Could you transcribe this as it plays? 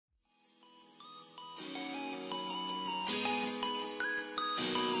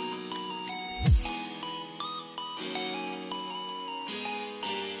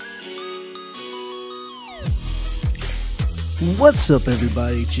What's up,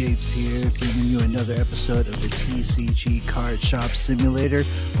 everybody? Japes here, bringing you another episode of the TCG Card Shop Simulator.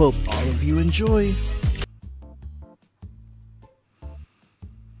 Hope all of you enjoy.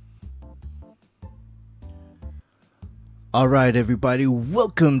 Alright, everybody,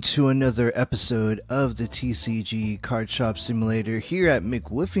 welcome to another episode of the TCG Card Shop Simulator here at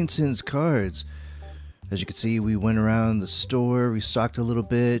McWhiffington's Cards. As you can see, we went around the store, restocked a little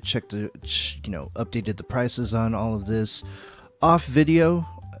bit, checked the, updated the prices on all of this off video,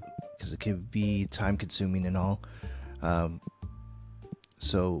 because it can be time consuming and all.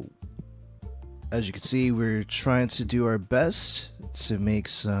 So, as you can see, we're trying to do our best to make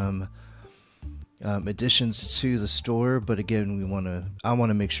some additions to the store, but again, I want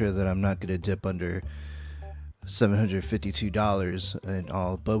to make sure that I'm not going to dip under $752 and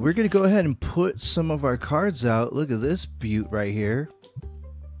all. But we're going to go ahead and put some of our cards out. Look at this beaut right here.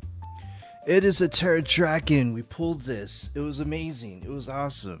 It is a Terra Dragon. We pulled this. It was amazing. It was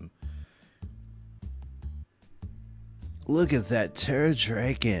awesome. Look at that Terra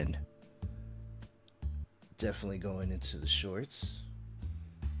Dragon. Definitely going into the shorts.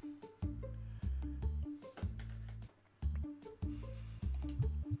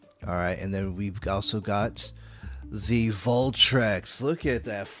 Alright, and then we've also got the Voltrex. Look at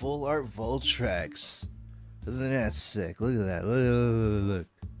that full art Voltrex. Isn't that sick? Look at that. Look.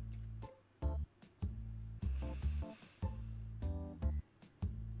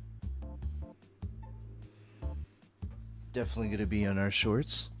 Definitely going to be on our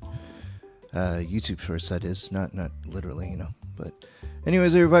shorts. YouTube shorts, that is. Not literally, you know. But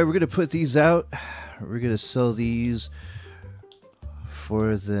anyways, everybody, we're going to put these out. We're going to sell these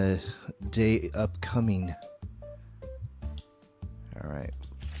for the day upcoming. Alright.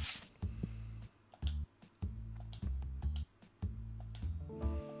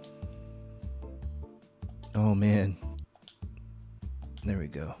 Oh man. There we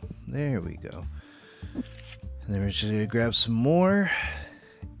go. There we go. And then we're just going to grab some more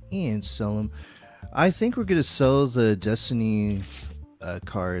and sell them. I think we're going to sell the Destiny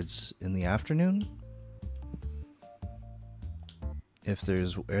cards in the afternoon, if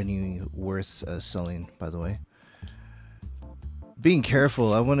there's any worth selling, by the way. Being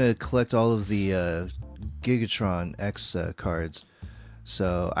careful, I want to collect all of the Gigatron X cards.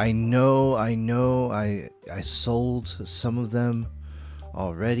 So I know I sold some of them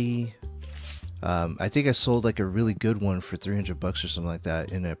already. I think I sold like a really good one for $300 or something like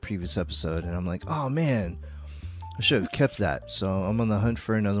that in a previous episode, and I'm like, oh man, I should have kept that. So I'm on the hunt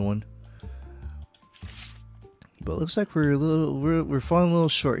for another one. But it looks like we're falling a little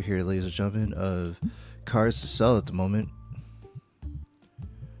short here, ladies and gentlemen, of cards to sell at the moment.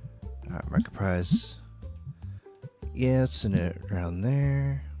 Alright, market price. Yeah, it's in it around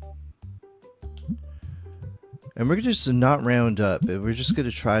there. And we're just to not round up. We're just going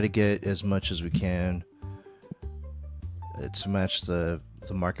to try to get as much as we can to match the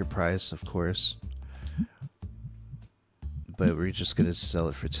market price, of course. But we're just going to sell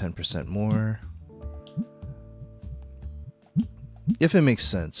it for 10% more. If it makes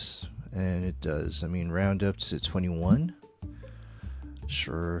sense, and it does. I mean, round up to 21.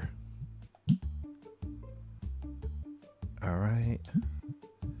 Sure. Alright.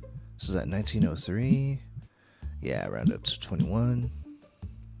 This is at 1903. Yeah, round up to 21.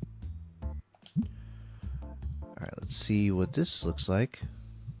 Alright, let's see what this looks like.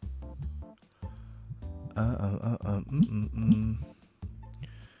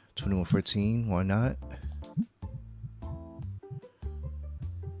 2114, why not?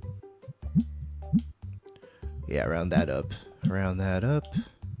 Yeah, round that up. Round that up.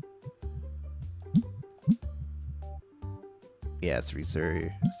 Yeah,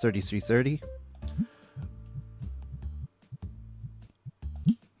 330, 3330.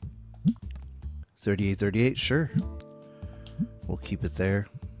 3838, sure. We'll keep it there.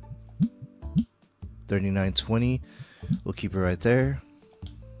 3920. We'll keep it right there.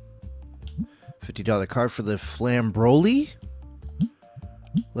 $50 card for the Flambroli.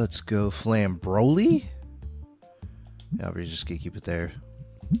 Let's go Flambroli. Yeah, we're just gonna keep it there.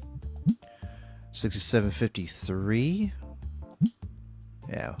 67.53.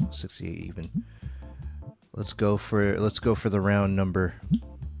 Yeah, 68 even. Let's go for the round number.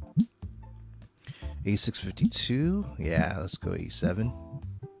 86.52. Yeah, let's go 87.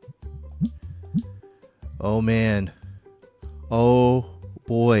 Oh man. Oh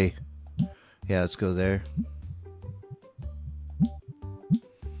boy. Yeah, let's go there.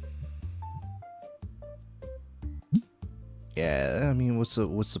 Yeah, I mean, what's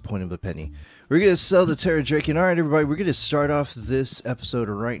the point of a penny? We're gonna sell the Terra Draken. All right, everybody, we're gonna start off this episode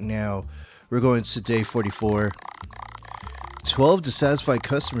right now. We're going to day 44. 12 dissatisfied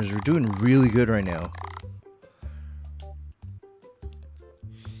customers. We're doing really good right now.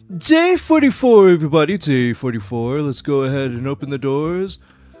 Day 44, everybody. Day 44. Let's go ahead and open the doors.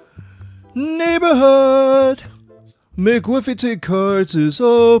 Neighborhood. McWiffy Cards is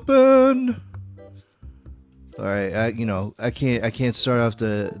open. All right, I can't start off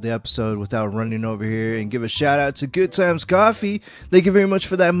the episode without running over here and give a shout out to Good Times Coffee. Thank you very much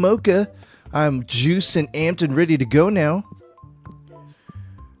for that mocha. I'm juiced and amped and ready to go now.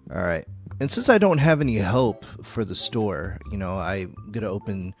 All right, and since I don't have any help for the store, I'm gonna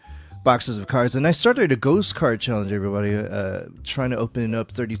open boxes of cards, and I started a ghost card challenge. Everybody, trying to open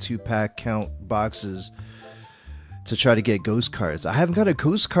up 32-pack count boxes to try to get ghost cards. I haven't got a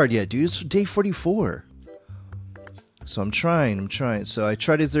ghost card yet, dude. It's day 44. So I'm trying. So I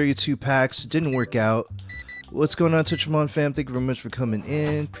tried it 32 packs. Didn't work out. What's going on, Touchmon fam? Thank you very much for coming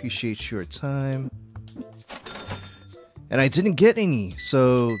in. Appreciate your time. And I didn't get any.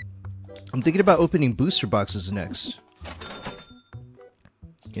 So I'm thinking about opening booster boxes next.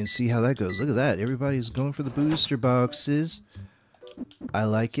 And see how that goes. Look at that. Everybody's going for the booster boxes. I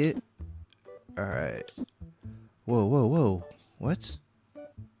like it. Alright. Whoa, whoa, whoa. What?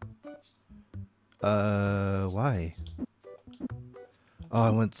 Why? Oh, I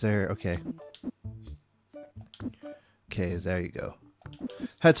went there. Okay. Okay, there you go.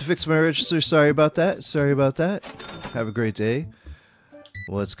 Had to fix my register. Sorry about that. Have a great day.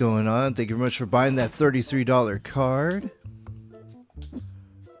 What's going on? Thank you very much for buying that $33 card.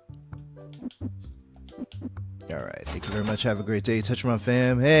 Alright, thank you very much. Have a great day. Touchmon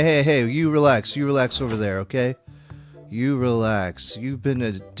fam. Hey, you relax. You relax over there, okay? You relax. You've been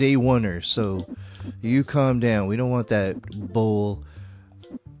a day oneer, so you calm down. We don't want that bowl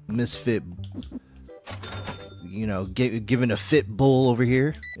misfit, giving a fit bowl over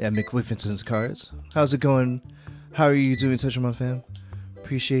here at McWiffington's Cards. How's it going? How are you doing, Touchmon fam?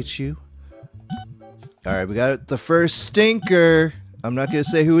 Appreciate you. Alright, we got the first stinker. I'm not going to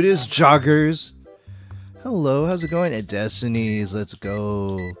say who it is. Joggers. Hello, how's it going? At Destiny's, let's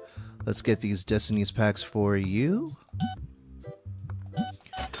go. Let's get these Destiny's packs for you.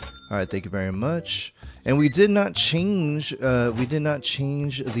 Alright, thank you very much. And we did not change the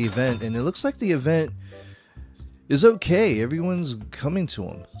event, and it looks like the event is okay. Everyone's coming to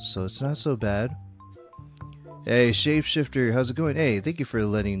them, so it's not so bad. Hey, Shapeshifter, how's it going? Hey, thank you for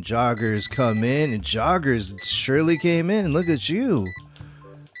letting Joggers come in, and Joggers surely came in. Look at you.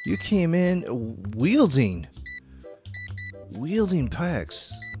 You came in wielding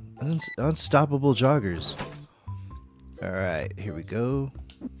packs. Unstoppable Joggers. Alright, here we go.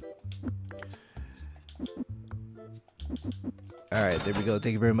 Alright, there we go.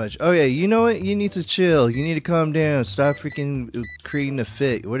 Thank you very much. Oh yeah, you know what? You need to chill. You need to calm down. Stop freaking creating a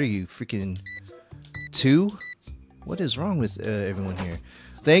fit. What are you, freaking 2? What is wrong with everyone here?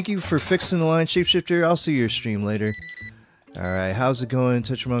 Thank you for fixing the line, Shapeshifter. I'll see your stream later. Alright, how's it going,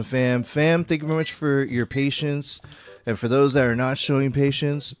 Touchmon fam? Fam, thank you very much for your patience. And for those that are not showing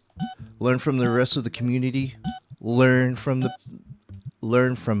patience, learn from the rest of the community. Learn from them,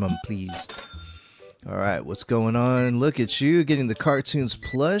 please. Alright, what's going on? Look at you, getting the cartoons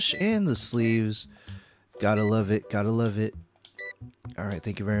plush and the sleeves. Gotta love it, gotta love it. Alright,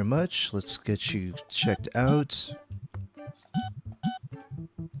 thank you very much. Let's get you checked out.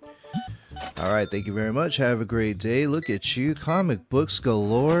 Alright, thank you very much. Have a great day. Look at you, comic books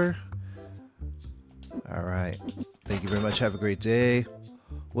galore. Alright, thank you very much. Have a great day.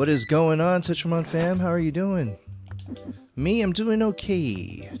 What is going on, Touchmon fam? How are you doing? Me, I'm doing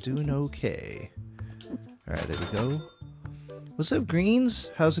okay. Doing okay. Alright, there we go. What's up,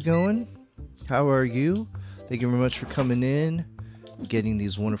 Greens? How's it going? How are you? Thank you very much for coming in, getting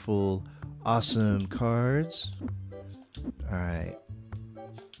these wonderful, awesome cards. Alright.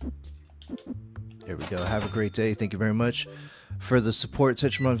 There we go. Have a great day. Thank you very much for the support,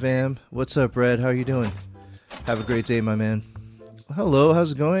 Touchmon fam. What's up, Red? How are you doing? Have a great day, my man. Hello,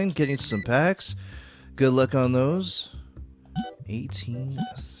 how's it going? Getting some packs. Good luck on those.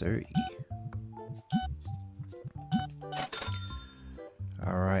 1830.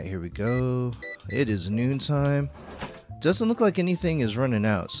 Alright, here we go. It is noontime. Doesn't look like anything is running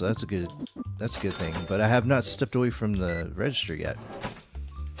out, so that's a good thing. But I have not stepped away from the register yet.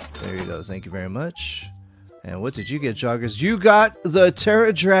 There you go. Thank you very much. And what did you get, Joggers? You got the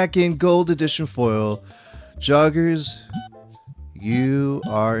Terra Draken Gold Edition foil. Joggers, you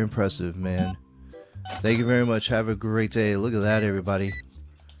are impressive, man. Thank you very much. Have a great day. Look at that, everybody.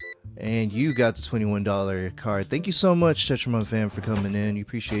 And you got the $21 card. Thank you so much, Tetramon fam, for coming in. You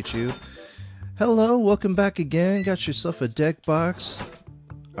appreciate you. Hello, welcome back again. Got yourself a deck box.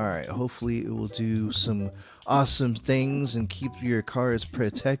 Alright, hopefully it will do some awesome things and keep your cards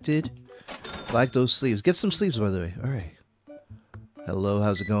protected. Like those sleeves. Get some sleeves, by the way. Alright. Hello,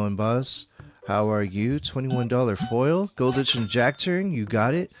 how's it going, boss? How are you? $21 foil. Golditch and Jack turn. You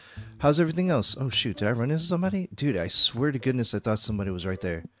got it. How's everything else? Oh, shoot. Did I run into somebody? Dude, I swear to goodness I thought somebody was right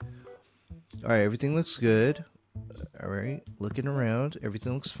there. Alright, everything looks good. Alright, looking around.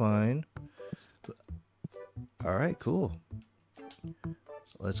 Everything looks fine. Alright, cool.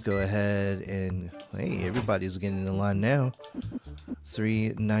 Let's go ahead and... Hey, everybody's getting in line now.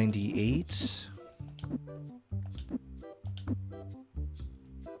 $3.98.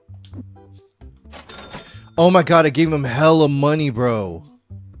 Oh my god, I gave him hella money, bro.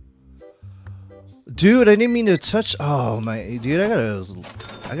 Dude, I didn't mean to touch... Oh my... Dude,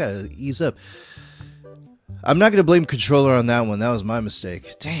 I gotta ease up. I'm not gonna blame controller on that one. That was my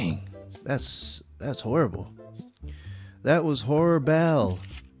mistake. Dang. That's horrible. That was horrible.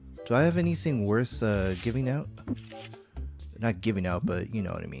 Do I have anything worth giving out? Not giving out, but you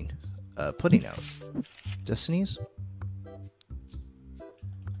know what I mean. Putting out. Destinies?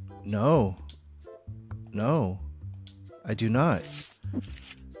 No. No. I do not.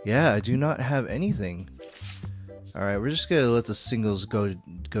 Yeah, I do not have anything. Alright, we're just gonna let the singles go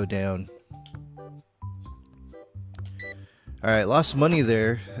down. Alright, lost money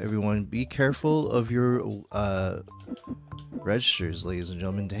there, everyone. Be careful of your registers, ladies and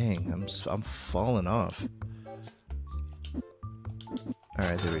gentlemen. Dang, I'm falling off.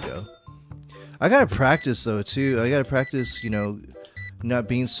 Alright, there we go. I gotta practice though too. I gotta practice, you know, not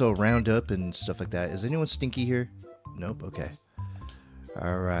being so round up and stuff like that. Is anyone stinky here? Nope. Okay.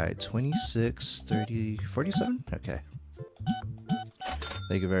 Alright, 26, 30, 47? Okay.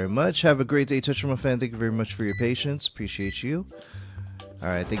 Thank you very much. Have a great day, Touchroom fan. Thank you very much for your patience. Appreciate you.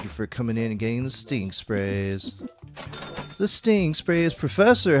 Alright, thank you for coming in and getting the sting sprays. The sting sprays.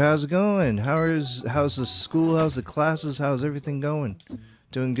 Professor, how's it going? How's the school? How's the classes? How's everything going?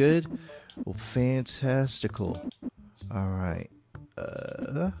 Doing good? Well, fantastical. Alright.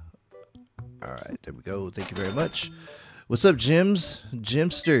 Alright, there we go. Thank you very much. What's up, gyms?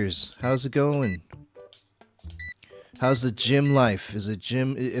 Gymsters, how's it going? How's the gym life? Is it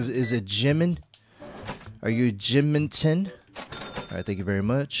gymmin'? Are you a gymminton? Alright, thank you very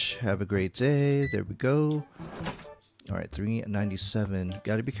much. Have a great day. There we go. Alright, $3.97.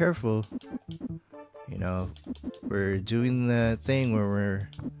 Gotta be careful. You know, we're doing that thing where we're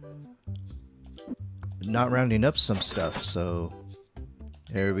not rounding up some stuff, so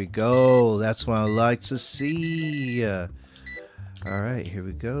there we go. That's what I like to see. Alright, here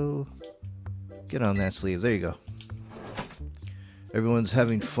we go. Get on that sleeve. There you go. Everyone's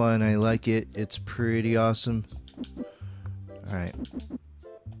having fun. I like it. It's pretty awesome. Alright.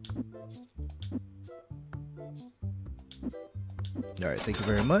 Alright, thank you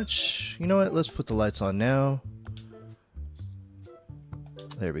very much. You know what? Let's put the lights on now.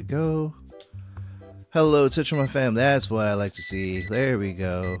 There we go. Hello, Touch my fam. That's what I like to see. There we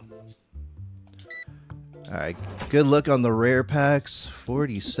go. Alright, good luck on the rare packs.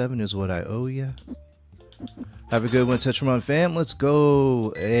 47 is what I owe you. Have a good one, Touch my fam. Let's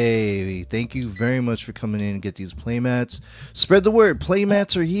go. Hey, thank you very much for coming in and get these playmats. Spread the word.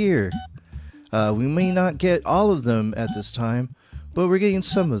 Playmats are here. We may not get all of them at this time, but we're getting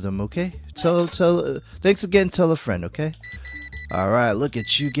some of them, okay? Thanks again, tell a friend, okay? Alright, look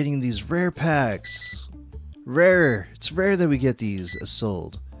at you getting these rare packs. Rare. It's rare that we get these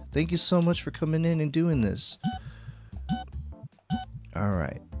sold. Thank you so much for coming in and doing this.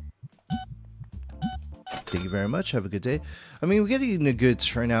 Alright. Thank you very much. Have a good day. I mean, we're getting a good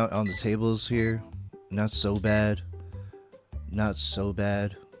turnout on the tables here. Not so bad. Not so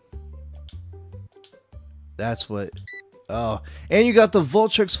bad. That's what... Oh, and you got the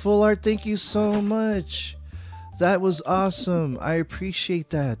Voltrex full art. Thank you so much. That was awesome. I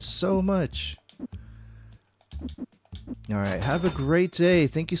appreciate that so much. Alright, have a great day.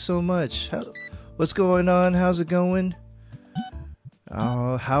 Thank you so much. What's going on? How's it going?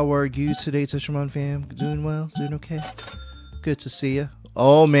 How are you today, Touchramon fam? Doing well? Doing okay? Good to see you.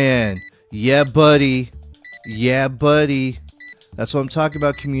 Oh, man. Yeah, buddy. Yeah, buddy. That's what I'm talking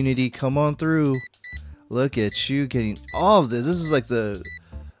about, community. Come on through. Look at you getting all of this. This is like the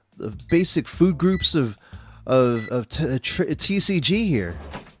basic food groups of TCG here.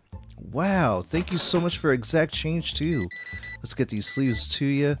 Wow, thank you so much for exact change too. Let's get these sleeves to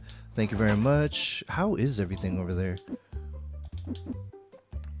you. Thank you very much. How is everything over there?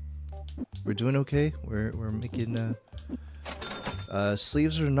 We're doing okay. We're making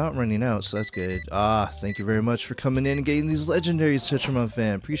sleeves are not running out, so that's good. Thank you very much for coming in and getting these legendaries, Tetramon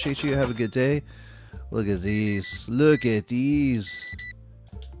fan. Appreciate you. Have a good day. Look at these. Look at these.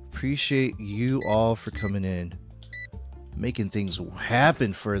 appreciate you all for coming in, making things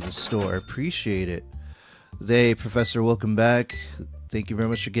happen for the store. Appreciate it. Hey, Professor, welcome back. Thank you very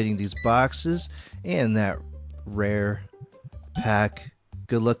much for getting these boxes and that rare pack.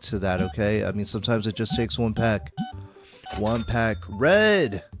 Good luck to that, okay? I mean, sometimes it just takes one pack. One pack.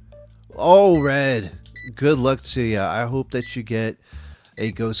 Red! Oh, red! Good luck to you. I hope that you get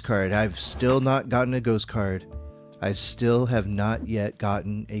a ghost card. I've still not gotten a ghost card. I still have not yet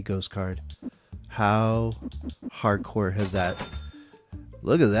gotten a ghost card. How hardcore has that?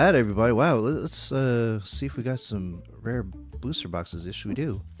 Look at that, everybody. Wow, let's see if we got some rare booster boxes. Yes, we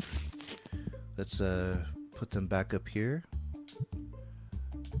do. Let's put them back up here.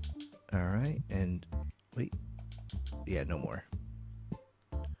 Alright, and wait. Yeah, no more.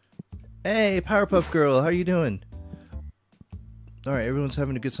 Hey, Powerpuff Girl, how you doing? Alright, everyone's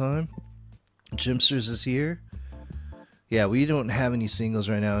having a good time. Jimsters is here. Yeah, we don't have any singles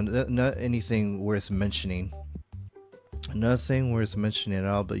right now. Not anything worth mentioning. Nothing worth mentioning at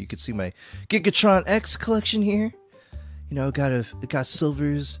all, but you can see my Gigatron X collection here. You know, I got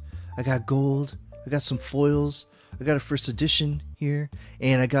silvers, I got gold, I got some foils, I got a first edition here,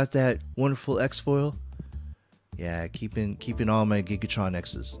 and I got that wonderful X foil. Yeah, keeping all my Gigatron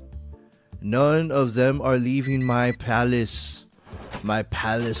X's. None of them are leaving my palace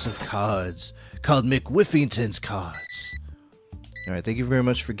of cards, called McWhiffington's Cards. Alright, thank you very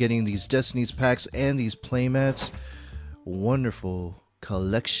much for getting these Destiny's packs and these playmats. Wonderful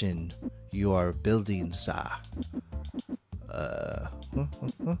collection you are building, sir.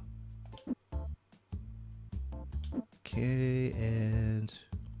 Okay, and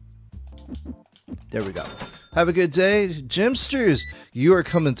there we go. Have a good day, Jimsters. You are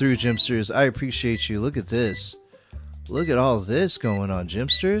coming through, Jimsters. I appreciate you. Look at this. Look at all this going on,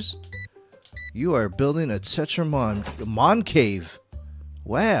 Jimsters. You are building a Tetramon cave.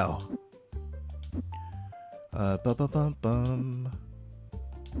 Wow. Bum.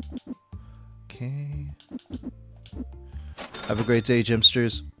 Okay. Have a great day,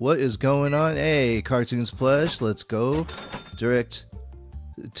 Jimsters. What is going on? Hey, Cartoons Plush. Let's go. Direct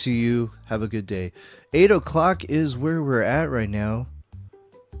to you. Have a good day. 8 o'clock is where we're at right now.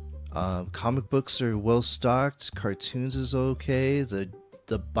 Comic books are well stocked. Cartoons is okay. The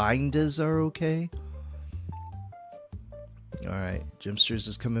binders are okay. Alright, Jimsters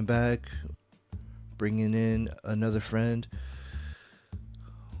is coming back. Bringing in another friend.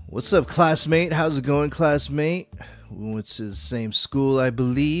 What's up, classmate? How's it going, classmate? We went to the same school, I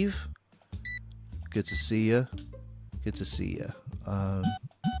believe. Good to see ya. Good to see ya.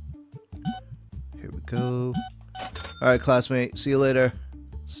 Here we go. Alright, classmate. See you later.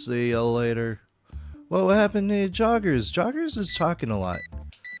 See you later. What happened to Joggers? Joggers is talking a lot.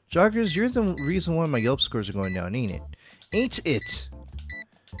 Joggers, you're the reason why my Yelp scores are going down, ain't it? Ain't it?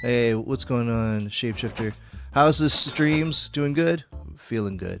 Hey, what's going on, Shapeshifter? How's the streams? Doing good?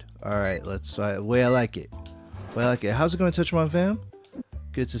 Feeling good. Alright, let's try it. Way I like it. Way I like it. How's it going, Tetramon fam?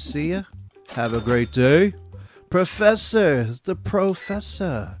 Good to see ya. Have a great day. Professor! The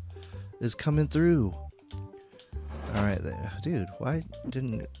professor is coming through. Alright, dude, why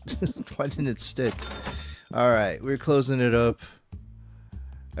didn't it stick? Alright, we're closing it up.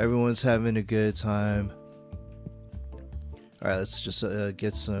 Everyone's having a good time. Alright, let's just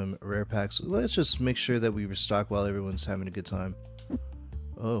get some rare packs. Let's just make sure that we restock while everyone's having a good time.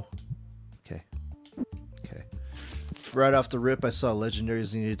 Oh, okay. Okay. Right off the rip, I saw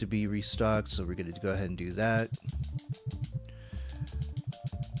legendaries needed to be restocked, so we're going to go ahead and do that.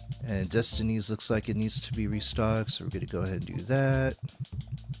 And Destiny's looks like it needs to be restocked, so we're going to go ahead and do that.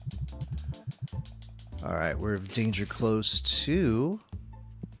 Alright, we're danger close to...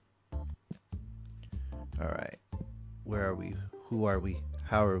 Alright. Where are we? Who are we?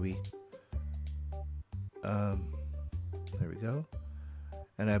 How are we? There we go.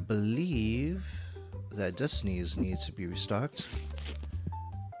 And I believe that Destiny's needs to be restocked.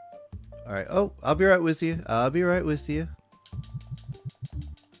 Alright. Oh, I'll be right with you. I'll be right with you.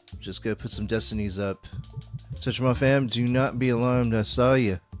 Just gonna put some Destinies up. Tetramon fam, do not be alarmed. I saw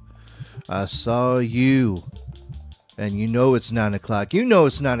you. I saw you. And you know it's 9 o'clock. You know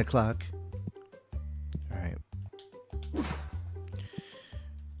it's 9 o'clock. Alright.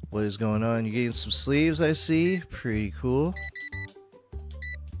 What is going on? You're getting some sleeves, I see. Pretty cool.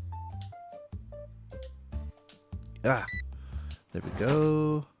 Ah. There we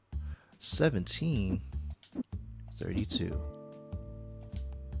go. 1732.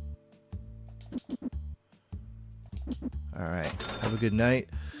 Alright, have a good night.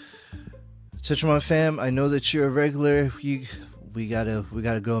 Tetramon fam, I know that you're a regular. We gotta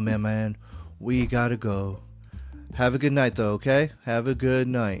go, man. We gotta go. Have a good night though, okay? Have a good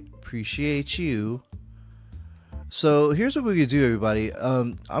night. Appreciate you. So here's what we're gonna do, everybody.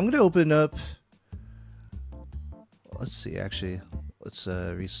 I'm gonna open up. Let's see. Actually, let's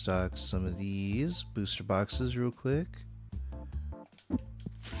restock some of these booster boxes real quick.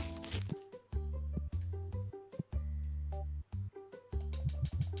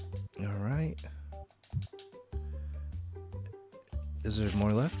 All right. Is there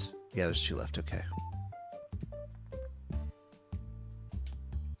more left? Yeah, there's 2 left. Okay.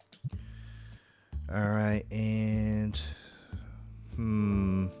 All right, and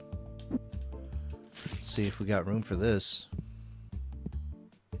let's see if we got room for this.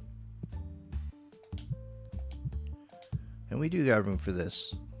 And we do got room for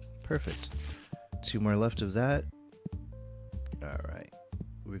this. Perfect. 2 more left of that. All right,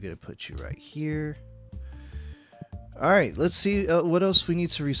 we're gonna put you right here. All right, let's see what else we need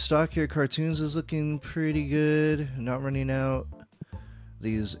to restock here. Cartoons is looking pretty good. Not running out.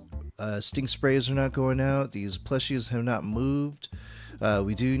 These stink sprays are not going out. These plushies have not moved.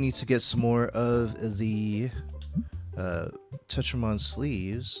 We do need to get some more of the touch 'em on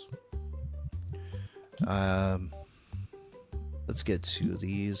sleeves. Let's get 2 of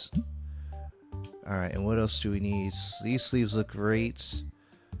these. Alright, and what else do we need? These sleeves look great.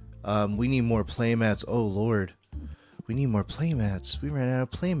 We need more playmats. Oh lord. We need more playmats. We ran out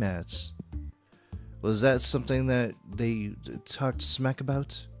of playmats. Was that something that they talked smack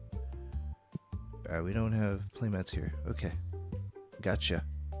about? Alright, we don't have playmats here. Okay. Gotcha.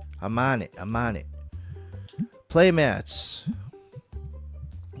 I'm on it. I'm on it. Playmats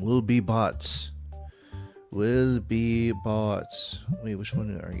will be bought. Will be bought. Wait, which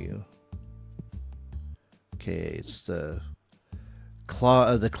one are you? Okay, it's the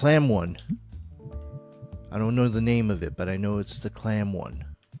the clam one. I don't know the name of it, but I know it's the clam one.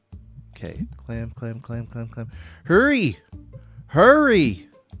 Okay, clam. Hurry! Hurry!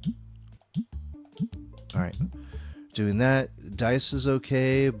 Alright, doing that. Dice is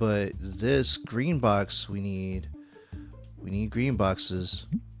okay, but this green box we need green boxes.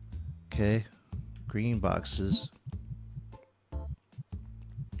 Okay, green boxes.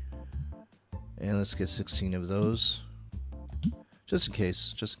 And let's get 16 of those. Just in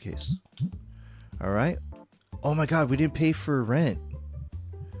case, just in case. Alright. Oh my god, we didn't pay for rent.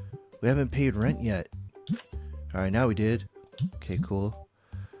 We haven't paid rent yet. Alright, now we did. Okay, cool.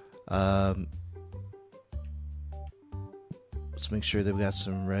 Let's make sure that we got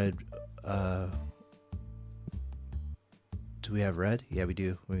some red. Do we have red? Yeah, we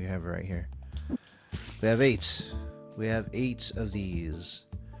do. We have it right here. We have 8. We have 8 of these.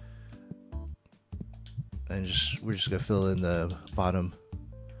 And we're just gonna fill in the bottom.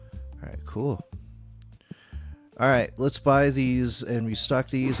 Alright, cool. Alright, let's buy these and restock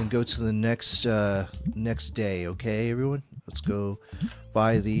these and go to the next day, okay everyone? Let's go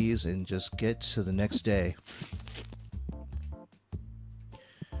buy these and just get to the next day.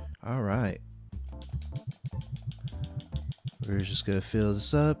 Alright. We're just gonna fill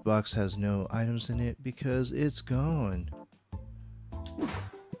this up. Box has no items in it because it's gone.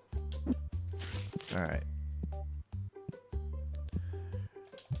 Alright.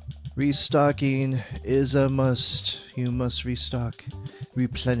 Restocking is a must. You must restock,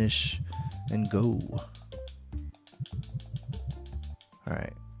 replenish, and go.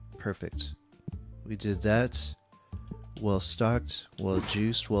 Alright, perfect. We did that. Well stocked, well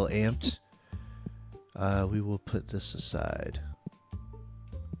juiced, well amped. We will put this aside.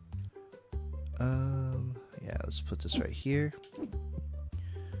 Yeah, let's put this right here.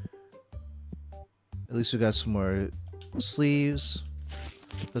 At least we got some more sleeves.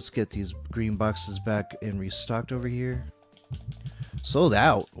 Let's get these green boxes back and restocked over here. Sold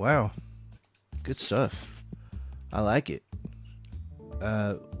out. Wow. Good stuff. I like it.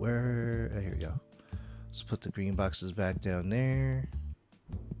 Where? Oh, here we go. Let's put the green boxes back down there.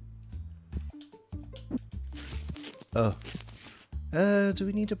 Oh. Do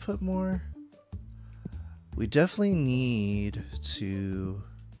we need to put more? We definitely need to...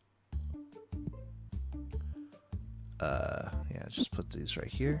 yeah, just put these right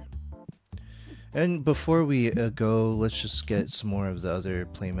here. And before we go, let's just get some more of the other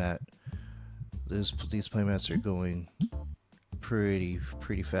playmat. These playmats are going pretty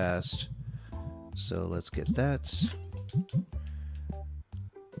fast. So let's get that.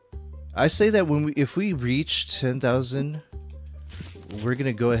 I say that if we reach 10,000, we're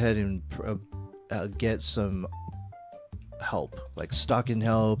gonna go ahead and get some help, like stocking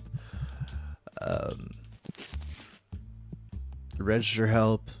help, register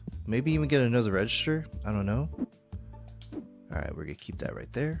help, maybe even get another register. I don't know. All right, we're gonna keep that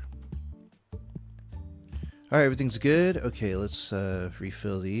right there. All right, everything's good. Okay, let's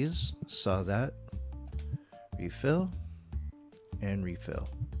refill these. Saw that. Refill and refill.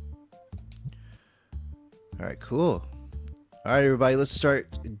 All right, cool. All right, everybody, let's start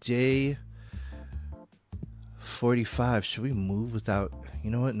day 45. Should we move without? You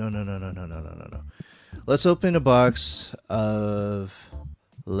know what? No. Let's open a box of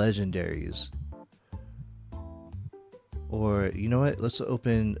legendaries. Or you know what? Let's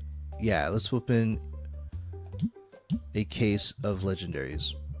open. Yeah, let's open a case of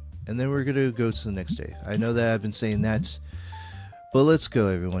legendaries, and then we're gonna go to the next day. I know that I've been saying that, but let's go,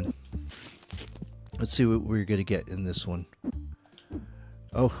 everyone. Let's see what we're gonna get in this one.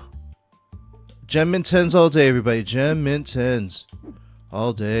 Oh, gem mint 10s all day, everybody. Gem mint 10s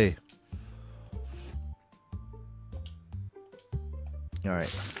all day. All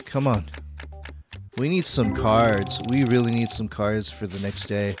right, come on. We need some cards. We really need some cards for the next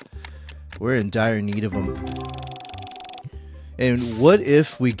day. We're in dire need of them. And what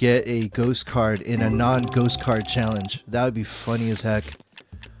if we get a ghost card in a non-ghost card challenge? That would be funny as heck.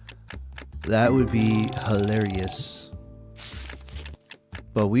 That would be hilarious.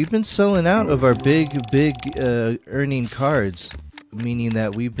 But we've been selling out of our big earning cards. Meaning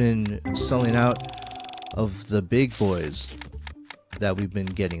that we've been selling out of the big boys that we've been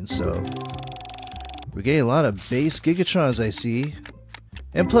getting. So we're getting a lot of base Gigatrons, I see.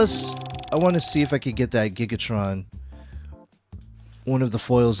 And plus, I want to see if I could get that Gigatron, one of the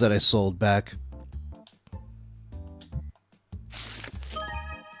foils that I sold, back.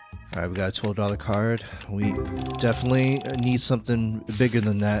 Alright, we got a $12 card. We definitely need something bigger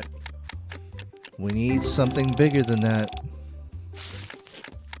than that. We need something bigger than that.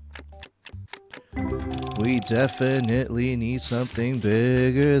 We definitely need something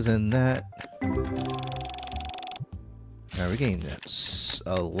bigger than that. Alright, we're getting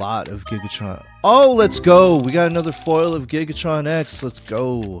a lot of Gigatron. Oh, let's go! We got another foil of Gigatron X. Let's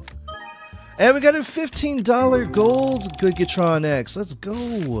go. And we got a $15 gold Gigatron X. Let's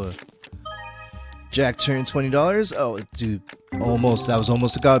go. Jack turned $20. Oh, dude. Almost. That was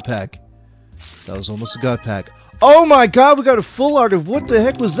almost a god pack. That was almost a god pack. Oh my god, we got a full art of what the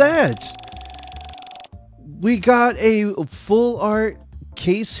heck was that? We got a full art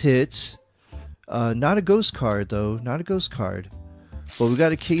case hit. Not a ghost card, though. Not a ghost card. But we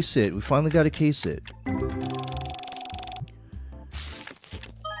got a case hit. We finally got a case hit.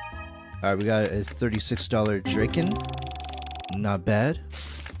 Alright, we got a $36 Draken. Not bad.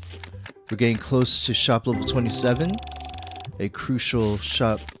 We're getting close to shop level 27. A crucial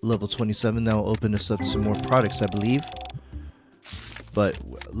shop level 27. That will open us up to more products, I believe. But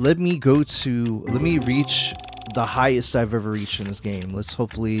let me reach the highest I've ever reached in this game. Let's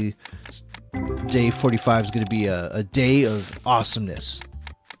hopefully day 45 is going to be a day of awesomeness.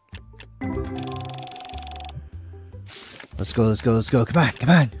 Let's go, let's go, let's go. Come on, come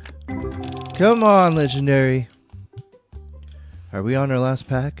on. Come on, legendary. Are we on our last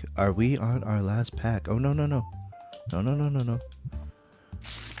pack? Are we on our last pack? Oh, no, no, no. No, no, no, no, no.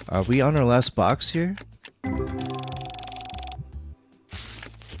 Are we on our last box here?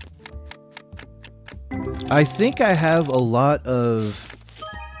 I think I have a lot of...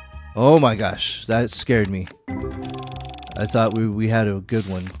 Oh my gosh, that scared me. I thought we had a good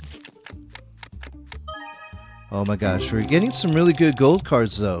one. Oh my gosh, we're getting some really good gold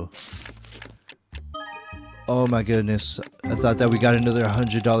cards though. Oh my goodness, I thought that we got another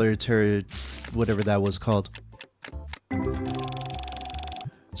 $100 Terra, whatever that was called.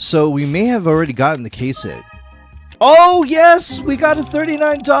 So we may have already gotten the case hit. Oh yes, we got a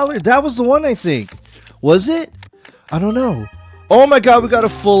 $39. That was the one, I think. Was it? I don't know. Oh my god, we got a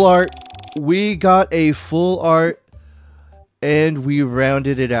full art. We got a full art. And we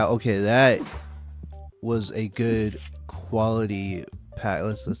rounded it out. Okay, that was a good quality pack.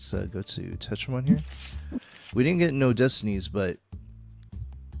 Let's go to Tetramon here. We didn't get no Destinies, but...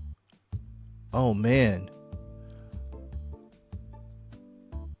 Oh man.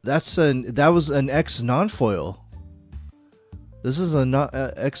 That was an X non-foil. This is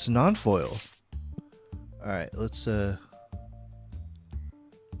a X non-foil. Alright, let's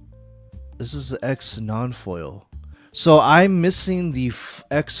this is the X non-foil. So I'm missing the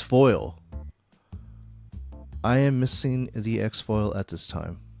X foil. I am missing the X foil at this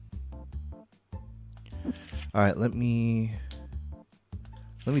time. Alright, let me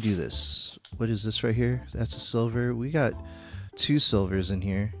do this. What is this right here? That's a silver. We got 2 silvers in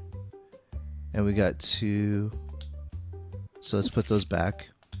here. And we got 2. So let's put those back.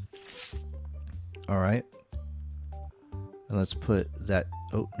 Alright. And let's put that...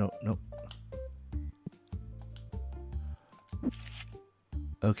 Oh, no, no.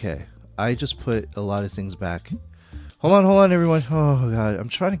 Okay. I just put a lot of things back. Hold on, everyone. Oh god, I'm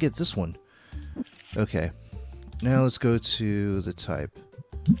trying to get this one. Okay, now let's go to the type.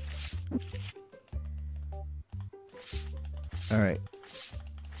 All right,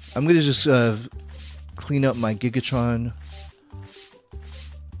 I'm gonna just clean up my Gigatron.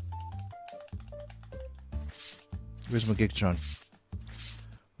 Where's my Gigatron?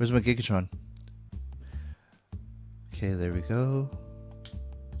 Where's my Gigatron? Okay, there we go.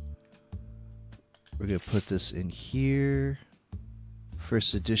 We're gonna put this in here.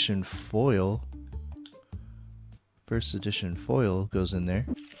 First edition foil. First edition foil goes in there.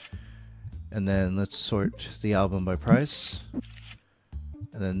 And then let's sort the album by price.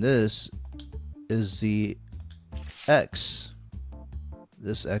 And then this is the X.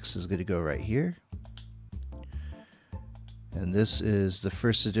 This X is gonna go right here. And this is the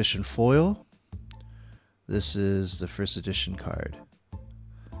first edition foil. This is the first edition card.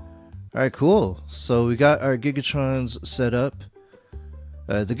 Alright, cool. So we got our Gigatrons set up.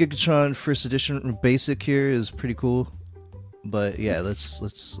 The Gigatron first edition basic here is pretty cool. But yeah,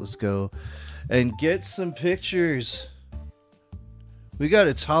 let's go and get some pictures. We got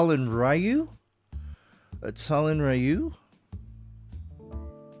a Talon Ryu. A Talon Ryu.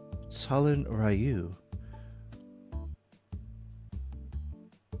 Talon Ryu.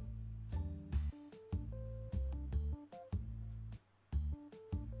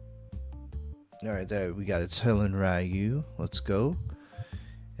 Alright, there we got a Talon Ryu. Let's go.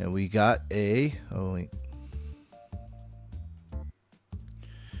 And we got a... Oh, wait.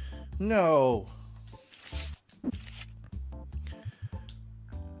 No!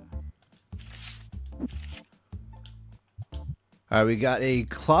 Alright, we got a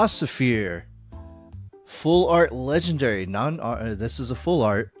Clossophere. Full art legendary. Non-art. This is a full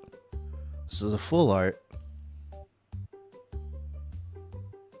art. This is a full art.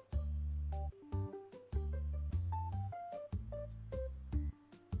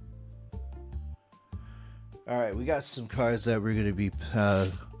 Alright, we got some cards that we're going to be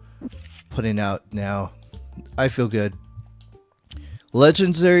putting out now. I feel good.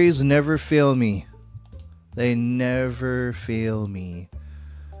 Legendaries never fail me. They never fail me.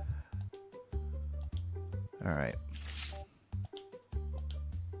 Alright.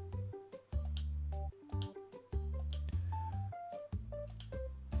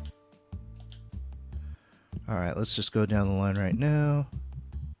 Alright, let's just go down the line right now.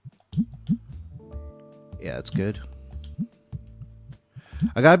 Yeah, it's good.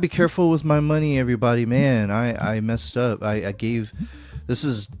 I gotta be careful with my money, everybody. Man, I messed up. I gave... This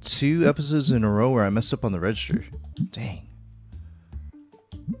is 2 episodes in a row where I messed up on the register. Dang.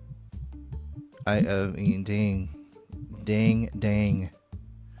 I mean, dang. Dang.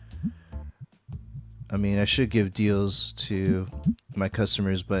 I mean, I should give deals to my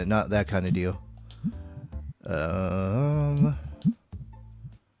customers, but not that kind of deal.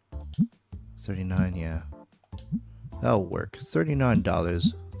 39, yeah. That'll work.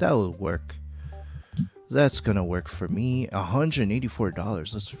 $39. That'll work. That's gonna work for me.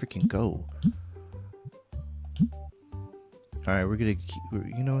 $184. Let's freaking go. Alright, we're gonna keep...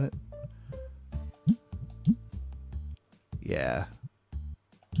 You know what? Yeah.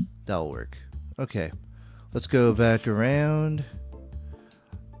 That'll work. Okay. Let's go back around.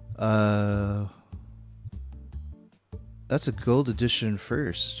 That's a gold edition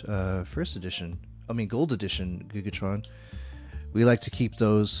first. First edition. I mean, gold edition Gigatron. We like to keep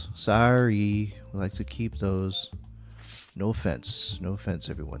those. Sorry. We like to keep those. No offense. No offense,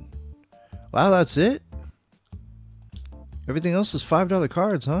 everyone. Wow, that's it? Everything else is $5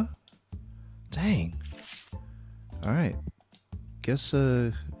 cards, huh? Dang. Alright. Guess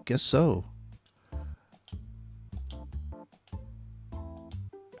so.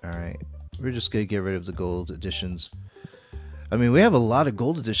 Alright. We're just gonna get rid of the gold editions. I mean, we have a lot of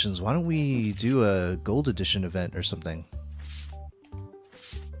gold editions. Why don't we do a gold edition event or something?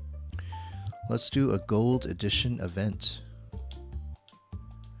 Let's do a gold edition event.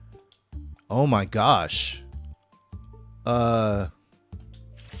 Oh my gosh.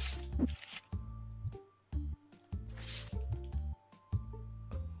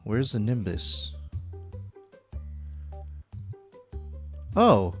 Where's the Nimbus?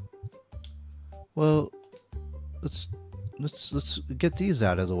 Oh. Well, let's get these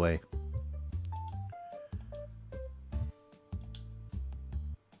out of the way.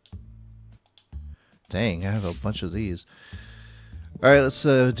 Dang, I have a bunch of these. Alright, let's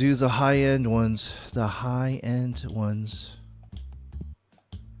do the high-end ones. The high-end ones.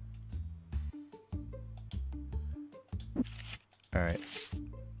 Alright.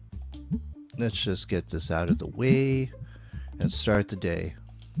 Let's just get this out of the way and start the day.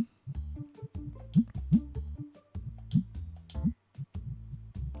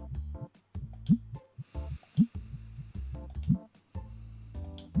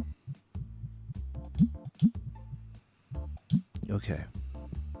 Okay.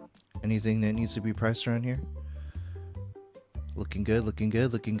 Anything that needs to be priced around here? Looking good, looking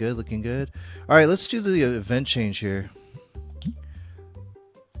good, looking good, looking good. Alright, let's do the event change here.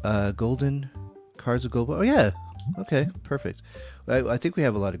 Golden cards of gold. Oh, yeah. Okay, perfect. I think we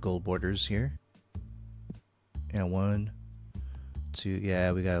have a lot of gold borders here. Yeah, 1, 2.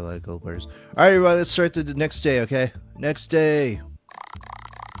 Yeah, we got a lot of gold borders. Alright, everybody, let's start the next day, okay? Next day.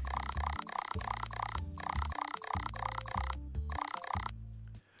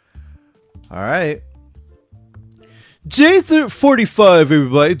 Alright. Day 45,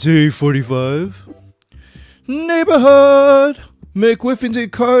 everybody. Day 45. Neighborhood.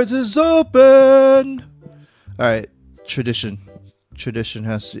 McWiffington Cards is open. Alright. Tradition. Tradition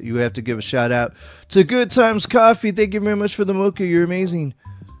has to. You have to give a shout out to Good Times Coffee. Thank you very much for the mocha. You're amazing.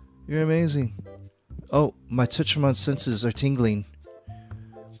 You're amazing. Oh, my Tetramon senses are tingling.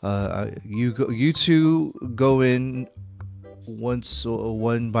 You two go in once,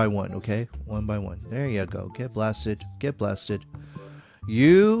 one by one, okay? One by one. There you go. Get blasted. Get blasted.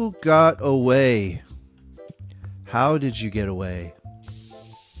 You got away. How did you get away?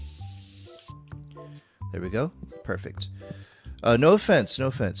 There we go. Perfect. No offense. No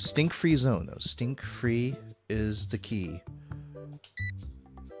offense. Stink-free zone, though. Stink-free is the key.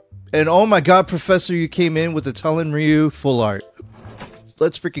 And oh my god, Professor, you came in with the Talon Ryu full art.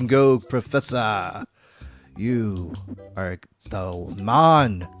 Let's freaking go, Professor. You are the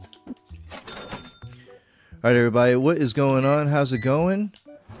man. Alright, everybody, what is going on? How's it going?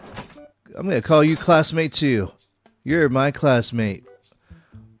 I'm gonna call you classmate too. You're my classmate.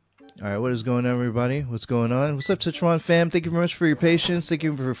 Alright, what is going on, everybody? What's going on? What's up, Tetramon fam? Thank you very much for your patience. Thank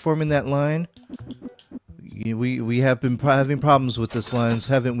you for forming that line. We have been having problems with this lines,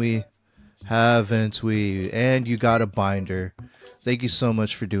 haven't we? Haven't we? And you got a binder. Thank you so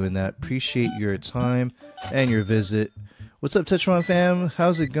much for doing that. Appreciate your time and your visit. What's up, Tetramon fam?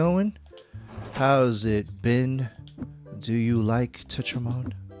 How's it going? How's it been? Do you like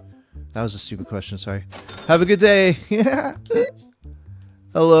Tetramon? That was a stupid question, sorry. Have a good day. Yeah.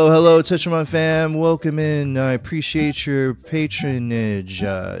 Hello, Tetramon fam. Welcome in. I appreciate your patronage.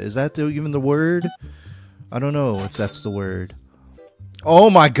 Is that even the word? I don't know if that's the word. Oh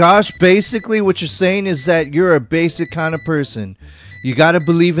my gosh, basically what you're saying is that you're a basic kind of person. You gotta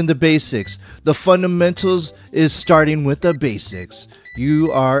believe in the basics. The fundamentals is starting with the basics.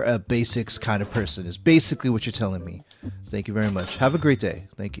 You are a basics kind of person is basically what you're telling me. Thank you very much. Have a great day.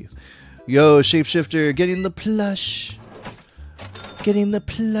 Thank you. Yo, Shapeshifter, getting the plush. Getting the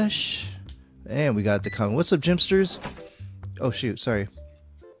plush. And we got the comment. What's up, Gymsters? Oh shoot, sorry.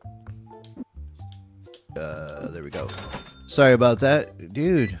 There we go. Sorry about that.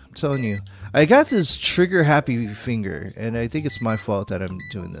 Dude, I'm telling you. I got this trigger happy finger, and I think it's my fault that I'm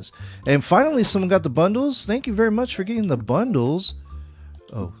doing this. And finally, someone got the bundles. Thank you very much for getting the bundles.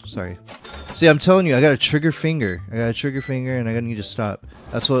 Oh, sorry. See, I'm telling you, I got a trigger finger. I got a trigger finger, and I need to stop.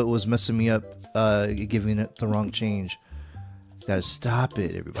 That's what was messing me up, giving it the wrong change. Gotta stop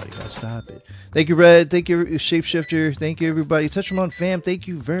it, everybody. Gotta stop it. Thank you, Red. Thank you, Shapeshifter. Thank you, everybody. Tetramon fam, thank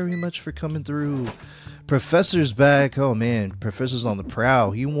you very much for coming through. Professor's back. Oh man, Professor's on the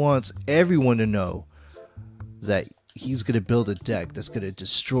prowl. He wants everyone to know that he's gonna build a deck that's gonna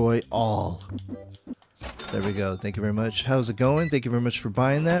destroy all. There we go. Thank you very much. How's it going? Thank you very much for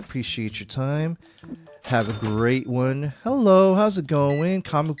buying that. Appreciate your time. Have a great one. Hello, how's it going?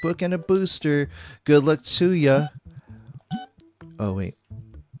 Comic book and a booster. Good luck to ya. Oh wait.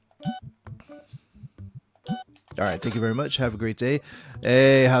 Alright, thank you very much. Have a great day.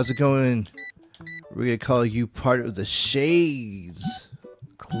 Hey, how's it going? We're gonna call you part of the Shades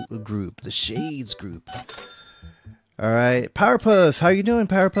group. The Shades group. Alright. Powerpuff, how you doing,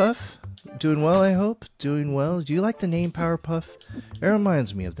 Powerpuff? Doing well, I hope? Doing well. Do you like the name Powerpuff? It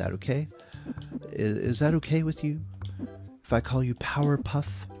reminds me of that, okay? Is that okay with you? If I call you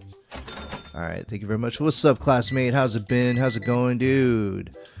Powerpuff? Alright, thank you very much. What's up, classmate? How's it been? How's it going,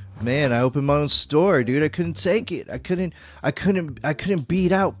 dude? Man, I opened my own store, dude. I couldn't take it. I couldn't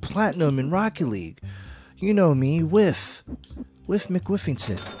beat out Platinum in Rocket League. You know me, Whiff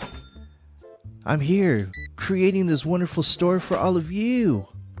McWiffington. I'm here, creating this wonderful store for all of you.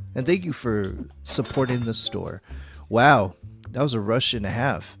 And thank you for supporting the store. Wow, that was a rush and a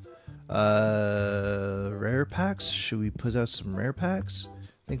half. Rare packs? Should we put out some rare packs?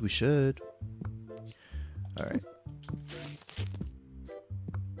 I think we should. Alright.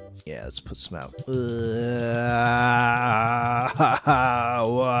 Yeah, let's put some out.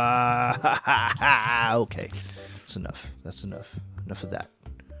 Okay. That's enough. That's enough. Enough of that.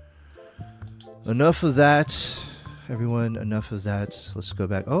 Enough of that. Everyone, enough of that. Let's go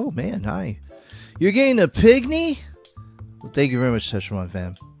back. Oh, man, hi. You're getting a pygmy? Well, thank you very much, Tetramon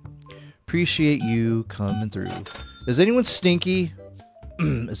fam. Appreciate you coming through. Is anyone stinky?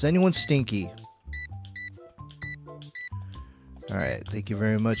 Is anyone stinky? Alright, thank you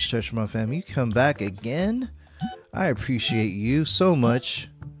very much, Tetramon fam. You come back again? I appreciate you so much.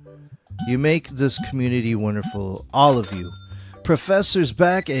 You make this community wonderful. All of you. Professor's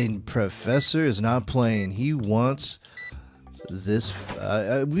back, and Professor is not playing. He wants this.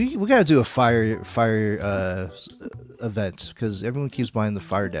 We gotta do a fire event because everyone keeps buying the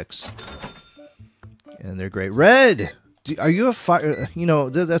fire decks, and they're great. Red, are you a fire? You know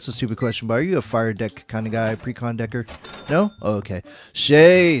that's a stupid question, but are you a fire deck kind of guy, pre-con decker? No. Oh, okay.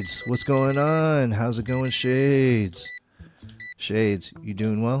 Shades, what's going on? How's it going, Shades? Shades, you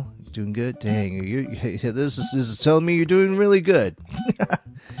doing well? Doing good? Dang, this is telling me you're doing really good.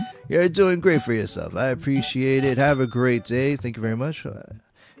 You're doing great for yourself. I appreciate it. Have a great day. Thank you very much.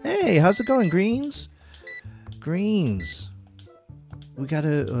 Hey, how's it going, Greens? Greens. We got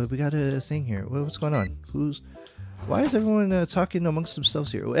a thing here. What's going on? Why is everyone talking amongst themselves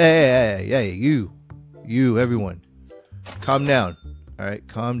here? Hey, you, everyone. Calm down. All right,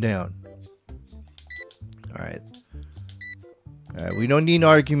 calm down. All right. Alright, we don't need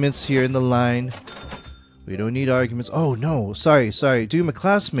arguments here in the line. We don't need arguments. Oh, no. Sorry. Dude, my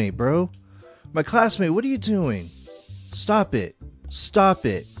classmate, bro. My classmate, what are you doing? Stop it. Stop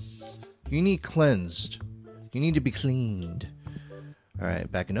it. You need cleansed. You need to be cleaned. Alright,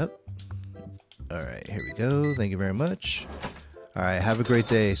 backing up. Alright, here we go. Thank you very much. Alright, have a great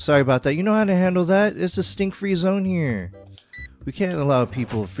day. Sorry about that. You know how to handle that? It's a stink-free zone here. We can't allow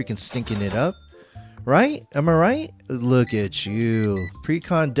people freaking stinking it up. Right? Am I right? Look at you.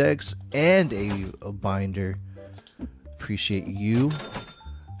 Pre-con decks and a binder. Appreciate you.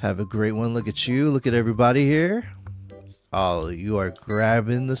 Have a great one. Look at you. Look at everybody here. Oh, you are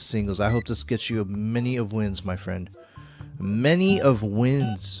grabbing the singles. I hope this gets you many of wins, my friend. Many of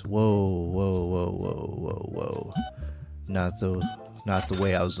wins. Whoa. Not the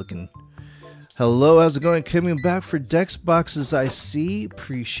way I was looking. Hello, how's it going? Coming back for Dex boxes, I see.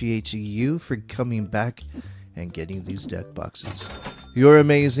 Appreciate you for coming back and getting these deck boxes. You're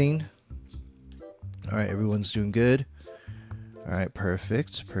amazing. Alright, everyone's doing good. Alright,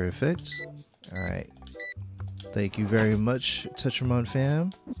 perfect. Alright. Thank you very much, Tetramon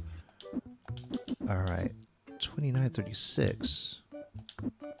fam. Alright. 2936.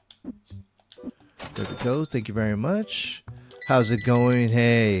 There we go. Thank you very much. How's it going?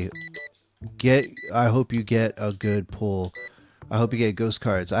 Hey. I hope you get a good pull. I hope you get ghost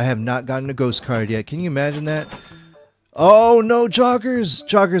cards. I have not gotten a ghost card yet. Can you imagine that? Oh no, joggers!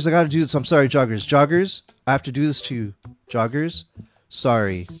 Joggers, I gotta do this. I'm sorry, joggers. Joggers, I have to do this to you. Joggers,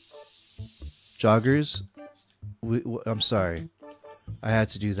 sorry. Joggers, I'm sorry. I had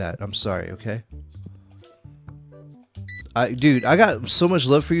to do that. I'm sorry, okay? Dude, I got so much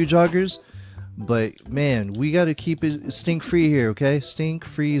love for you, joggers. But, man, we gotta keep it stink-free here, okay?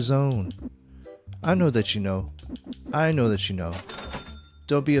 Stink-free zone. I know that you know. I know that you know.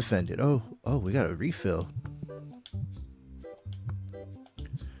 Don't be offended. Oh, we got a refill.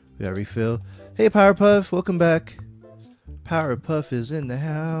 We got a refill. Hey, Powerpuff, welcome back. Powerpuff is in the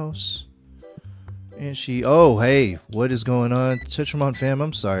house. And oh, hey, what is going on? Tetramon fam,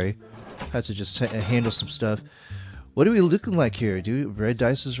 I'm sorry. Had to just handle some stuff. What are we looking like here, dude? Red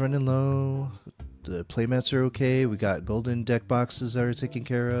dice is running low. The playmats are okay. We got golden deck boxes that are taken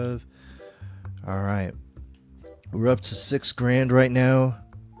care of. Alright. We're up to $6 grand right now.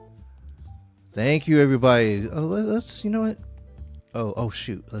 Thank you, everybody. Oh, let's, you know what? Oh,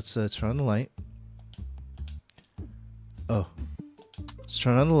 shoot. Let's turn on the light. Oh. Let's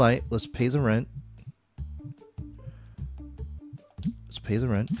turn on the light. Let's pay the rent. Let's pay the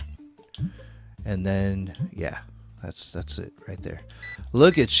rent. And then, yeah. That's it right there.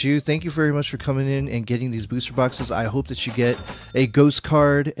 Look at you. Thank you very much for coming in and getting these booster boxes. I hope that you get a ghost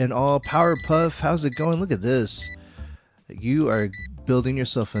card and all. Powerpuff, how's it going? Look at this. You are building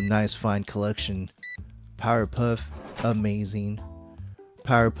yourself a nice, fine collection. Powerpuff, amazing.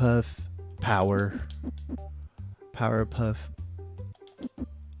 Powerpuff, power. Powerpuff,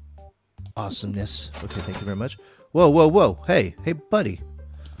 awesomeness. Okay, thank you very much. Whoa. Hey, buddy.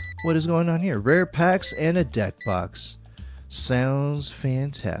 What is going on here? Rare packs and a deck box. Sounds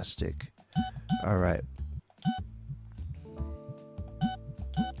fantastic. Alright.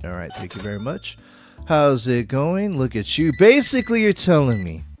 Alright, thank you very much. How's it going? Look at you. Basically, you're telling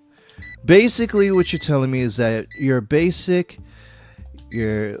me. Basically, what you're telling me is that you're basic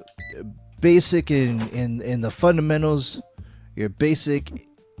in the fundamentals. You're basic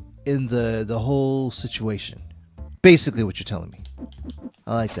in the whole situation. Basically what you're telling me.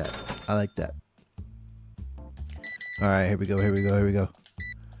 I like that. Alright, here we go, here we go, here we go.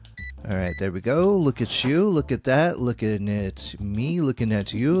 Alright, there we go. Look at you, look at that, looking at me, looking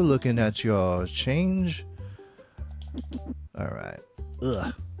at you, looking at your change. Alright.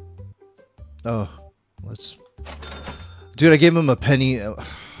 Ugh. Oh, let's... Dude, I gave him a penny. I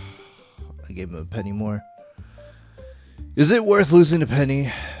gave him a penny more. Is it worth losing a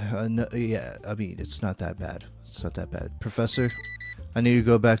penny? No, yeah, I mean, it's not that bad. It's not that bad. Professor, I need to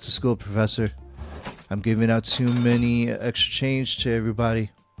go back to school, Professor. I'm giving out too many extra change to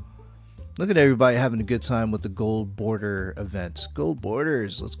everybody. Look at everybody having a good time with the gold border event. Gold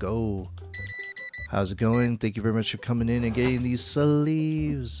borders, let's go. How's it going? Thank you very much for coming in and getting these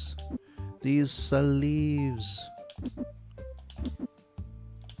sleeves. These sleeves.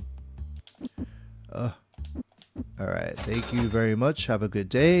 Alright, thank you very much. Have a good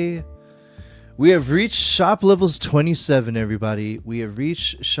day. We have reached shop levels 27, everybody. We have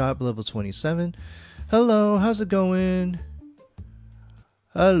reached shop level 27. Hello, how's it going?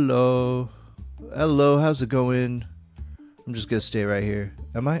 Hello. Hello, how's it going? I'm just gonna stay right here.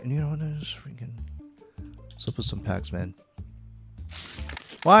 Am I? You know what? I'm just freaking... Let's open some packs, man.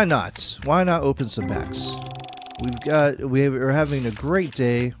 Why not? Why not open some packs? We're having a great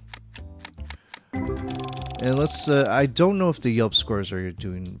day. And let's, I don't know if the Yelp scores are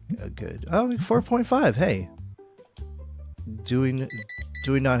doing good. Oh, 4.5, hey. Doing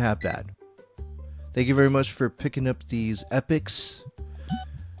not half bad. Thank you very much for picking up these epics.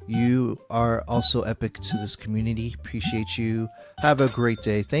 You are also epic to this community. Appreciate you. Have a great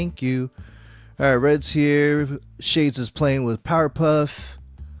day. Thank you. Alright, Red's here. Shades is playing with Powerpuff.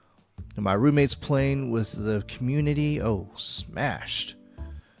 And my roommate's playing with the community. Oh, smashed.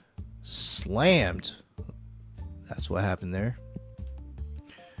 Slammed. That's what happened there.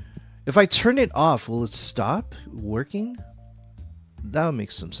 If I turn it off, will it stop working? That would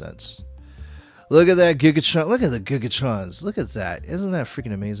make some sense. Look at that Gigatron. Look at the Gigatrons. Look at that. Isn't that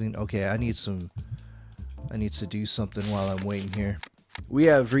freaking amazing? Okay, I need to do something while I'm waiting here. We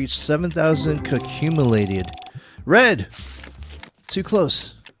have reached 7,000 accumulated. Red! Too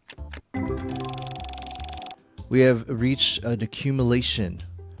close. We have reached an accumulation.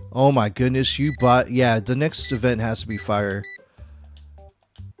 Oh my goodness, you bought... Yeah, the next event has to be fire.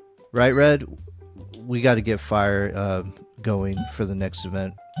 Right, Red? We got to get fire going for the next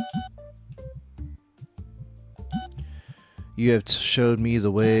event. You have showed me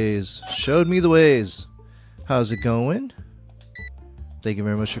the ways. Showed me the ways. How's it going? Thank you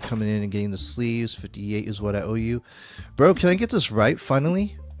very much for coming in and getting the sleeves. 58 is what I owe you. Bro, can I get this right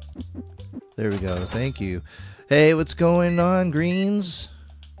finally? There we go. Thank you. Hey, what's going on, Greens?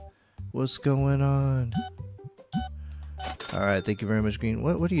 What's going on? All right, thank you very much, Green.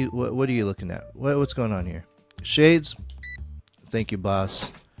 What are you looking at? What's going on here? Shades. Thank you,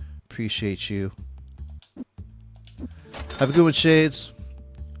 boss. Appreciate you. Have a good one, Shades.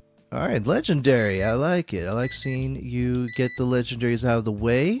 All right, legendary. I like it. I like seeing you get the legendaries out of the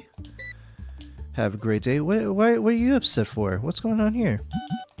way. Have a great day. What are you upset for? What's going on here?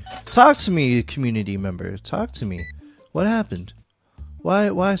 Talk to me, community member. Talk to me. What happened?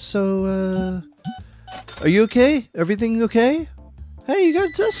 Why so, are you okay? Everything okay? Hey, you got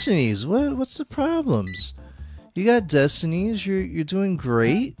destinies. What's the problems? You got destinies. You're doing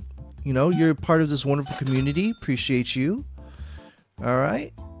great. You know, you're part of this wonderful community. Appreciate you. All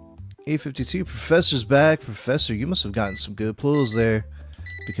right. 852. Professor's back. Professor, you must have gotten some good pulls there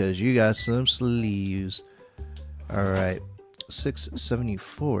because you got some sleeves. All right.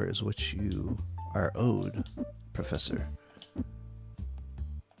 674 is what you are owed, Professor.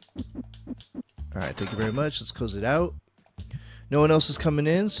 Alright, thank you very much. Let's close it out. No one else is coming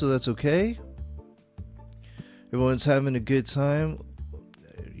in, so that's okay. Everyone's having a good time.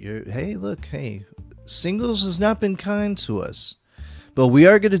 Hey, look, hey. Singles has not been kind to us. But we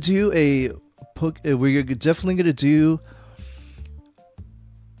are going to do we're definitely going to do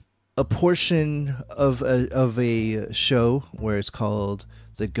a portion of a show where it's called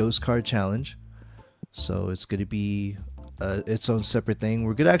the Ghost Card Challenge. So it's going to be its own separate thing.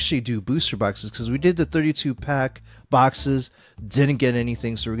 We're gonna actually do booster boxes because we did the 32 pack boxes, didn't get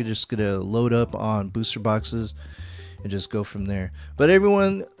anything, so we're just gonna load up on booster boxes and just go from there. But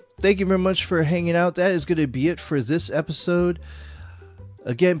everyone, thank you very much for hanging out. That is gonna be it for this episode.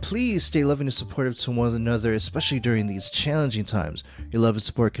 Again, please stay loving and supportive to one another, especially during these challenging times. Your love and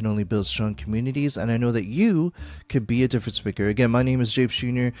support can only build strong communities, and I know that you could be a difference maker. Again, my name is Japes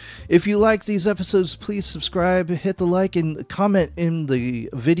Jr. If you like these episodes, please subscribe, hit the like, and comment in the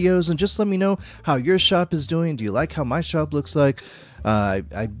videos, and just let me know how your shop is doing. Do you like how my shop looks like?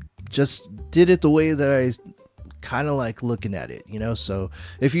 I just did it the way that I kind of like looking at it, you know. So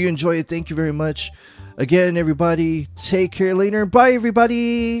if you enjoy it, thank you very much. Again, everybody, take care later. Bye,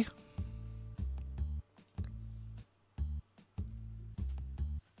 everybody.